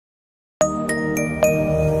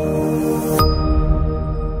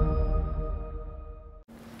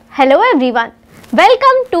Hello everyone,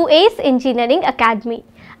 welcome to ACE Engineering Academy,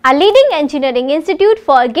 a leading engineering institute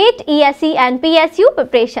for GATE, ESE and PSU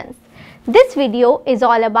preparations. This video is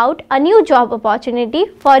all about a new job opportunity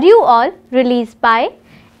for you all released by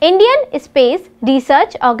Indian Space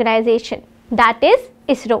Research Organization, that is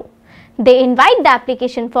ISRO. They invite the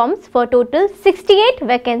application forms for total 68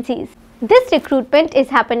 vacancies. This recruitment is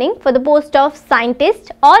happening for the post of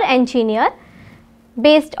scientist or engineer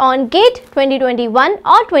based on GATE 2021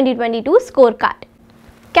 or 2022 scorecard.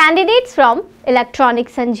 Candidates from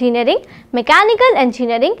electronics engineering, mechanical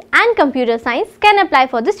engineering and computer science can apply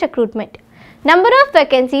for this recruitment. Number of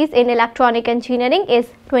vacancies in electronic engineering is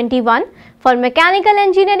 21, for mechanical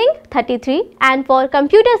engineering 33 and for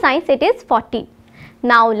computer science it is 40.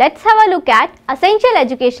 Now let's have a look at essential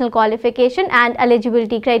educational qualification and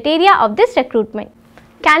eligibility criteria of this recruitment.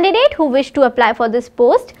 Candidate who wish to apply for this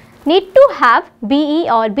post need to have BE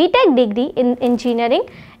or B.Tech degree in engineering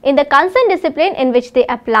in the concerned discipline in which they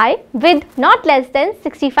apply with not less than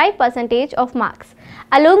 65% of marks.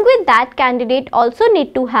 Along with that, candidate also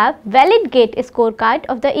need to have valid GATE scorecard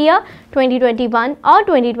of the year 2021 or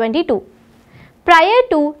 2022. Prior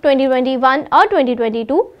to 2021 or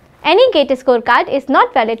 2022, any GATE scorecard is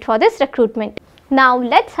not valid for this recruitment. Now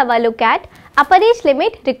let's have a look at upper age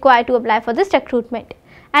limit required to apply for this recruitment,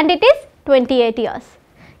 and it is 28 years.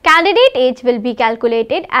 Candidate age will be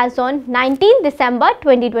calculated as on 19 December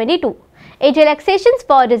 2022. Age relaxations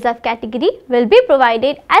for reserve category will be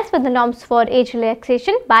provided as per the norms for age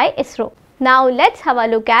relaxation by ISRO. Now let's have a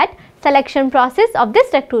look at selection process of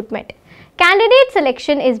this recruitment. Candidate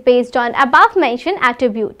selection is based on above mentioned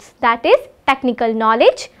attributes, that is technical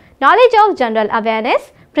knowledge, knowledge of general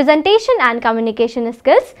awareness, presentation and communication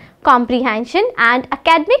skills, comprehension and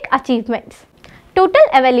academic achievements. Total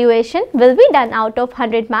evaluation will be done out of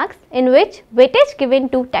 100 marks, in which weightage given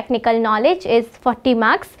to technical knowledge is 40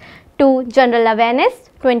 marks, to general awareness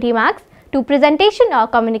 20 marks, to presentation or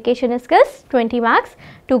communication skills 20 marks,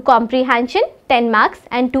 to comprehension 10 marks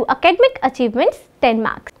and to academic achievements 10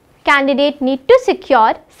 marks. Candidate need to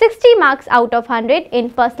secure 60 marks out of 100 in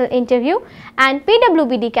personal interview, and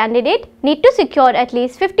PWBD candidate need to secure at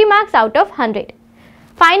least 50 marks out of 100.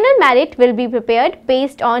 Final merit will be prepared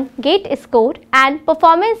based on GATE score and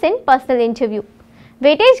performance in personal interview.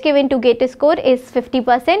 Weightage given to GATE score is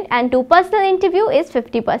 50% and to personal interview is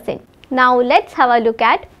 50%. Now let's have a look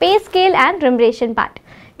at pay scale and remuneration part.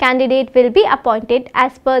 Candidate will be appointed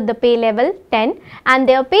as per the pay level 10 and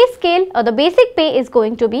their pay scale or the basic pay is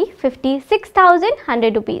going to be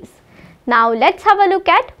 56,100 rupees. Now let's have a look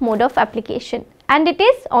at mode of application, and it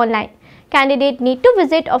is online. Candidate need to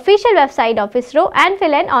visit official website of ISRO and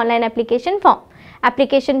fill an online application form.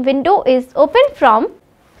 Application window is open from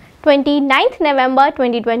 29th November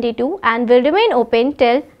 2022 and will remain open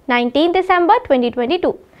till 19th December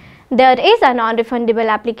 2022. There is a non-refundable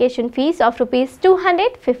application fees of Rs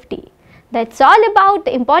 250. That's all about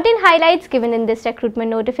the important highlights given in this recruitment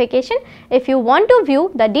notification. If you want to view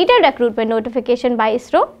the detailed recruitment notification by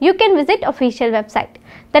ISRO, you can visit official website.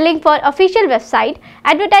 The link for official website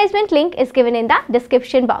advertisement link is given in the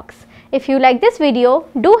description box. If you like this video,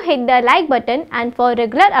 do hit the like button, and for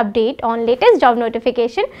regular update on latest job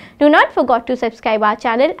notification, do not forget to subscribe our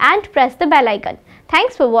channel and press the bell icon.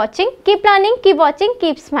 Thanks for watching. Keep learning, keep watching,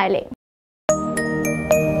 keep smiling.